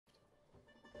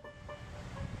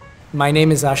My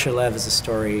Name is Asher Lev is a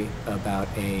story about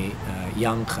a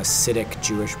young Hasidic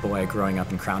Jewish boy growing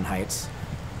up in Crown Heights.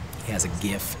 He has a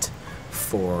gift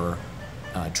for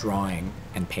drawing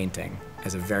and painting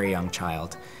as a very young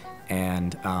child,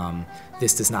 and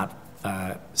this does not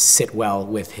sit well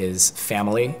with his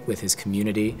family, with his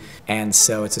community, and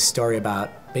so it's a story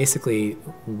about basically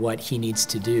what he needs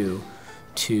to do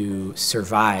to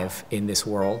survive in this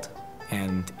world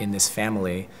and in this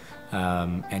family,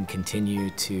 and continue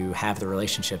to have the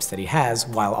relationships that he has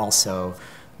while also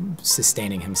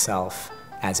sustaining himself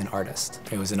as an artist.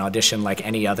 It was an audition like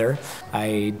any other.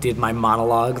 I did my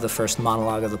monologue, the first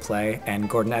monologue of the play, and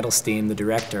Gordon Edelstein, the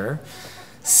director,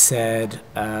 said,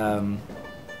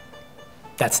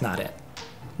 that's not it.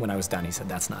 When I was done, he said,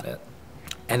 that's not it.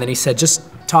 And then he said, just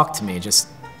talk to me, just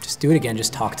do it again,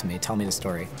 just talk to me, tell me the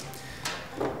story.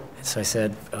 So I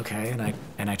said, okay,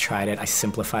 and I tried it. I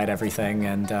simplified everything,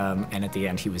 and at the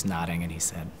end he was nodding, and he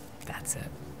said, that's it.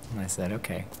 And I said,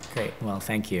 okay, great, well,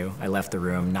 thank you. I left the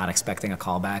room not expecting a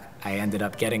call back. I ended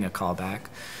up getting a call back.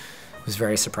 I was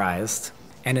very surprised.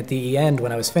 And at the end,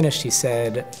 when I was finished, he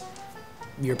said,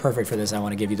 you're perfect for this, I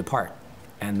want to give you the part.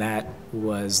 And that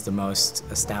was the most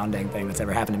astounding thing that's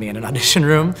ever happened to me in an audition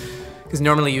room. Because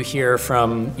normally you hear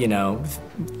from, you know,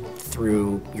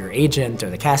 through your agent or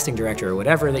the casting director or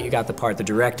whatever that you got the part. The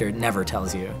director never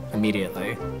tells you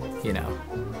immediately, you know,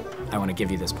 I want to give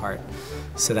you this part.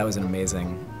 So that was an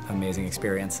amazing, amazing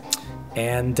experience.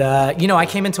 And, you know, I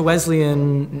came into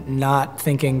Wesleyan not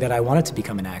thinking that I wanted to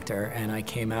become an actor, and I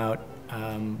came out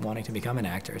wanting to become an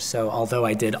actor. So although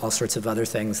I did all sorts of other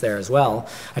things there as well,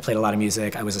 I played a lot of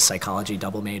music, I was a psychology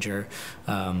double major,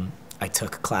 I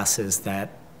took classes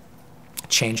that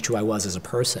changed who I was as a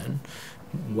person.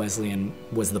 Wesleyan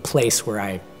was the place where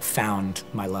I found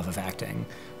my love of acting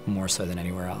more so than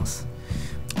anywhere else.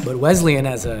 But Wesleyan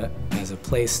as a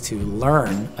place to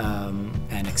learn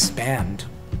and expand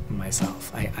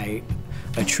myself. I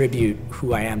attribute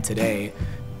who I am today,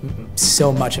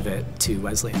 so much of it, to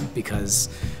Wesleyan, because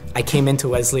I came into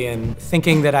Wesleyan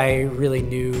thinking that I really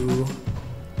knew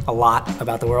a lot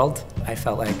about the world. I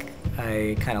felt like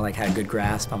I kind of had a good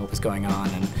grasp on what was going on,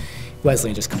 and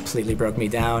Wesleyan just completely broke me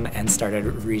down and started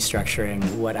restructuring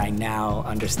what I now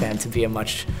understand to be a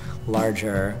much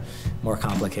larger, more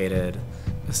complicated,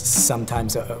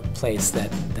 sometimes a place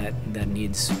that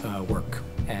needs work.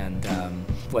 And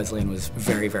Wesleyan was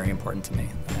very, very important to me.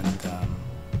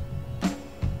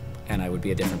 And I would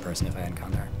be a different person if I hadn't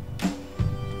gone there.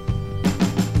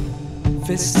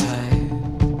 This time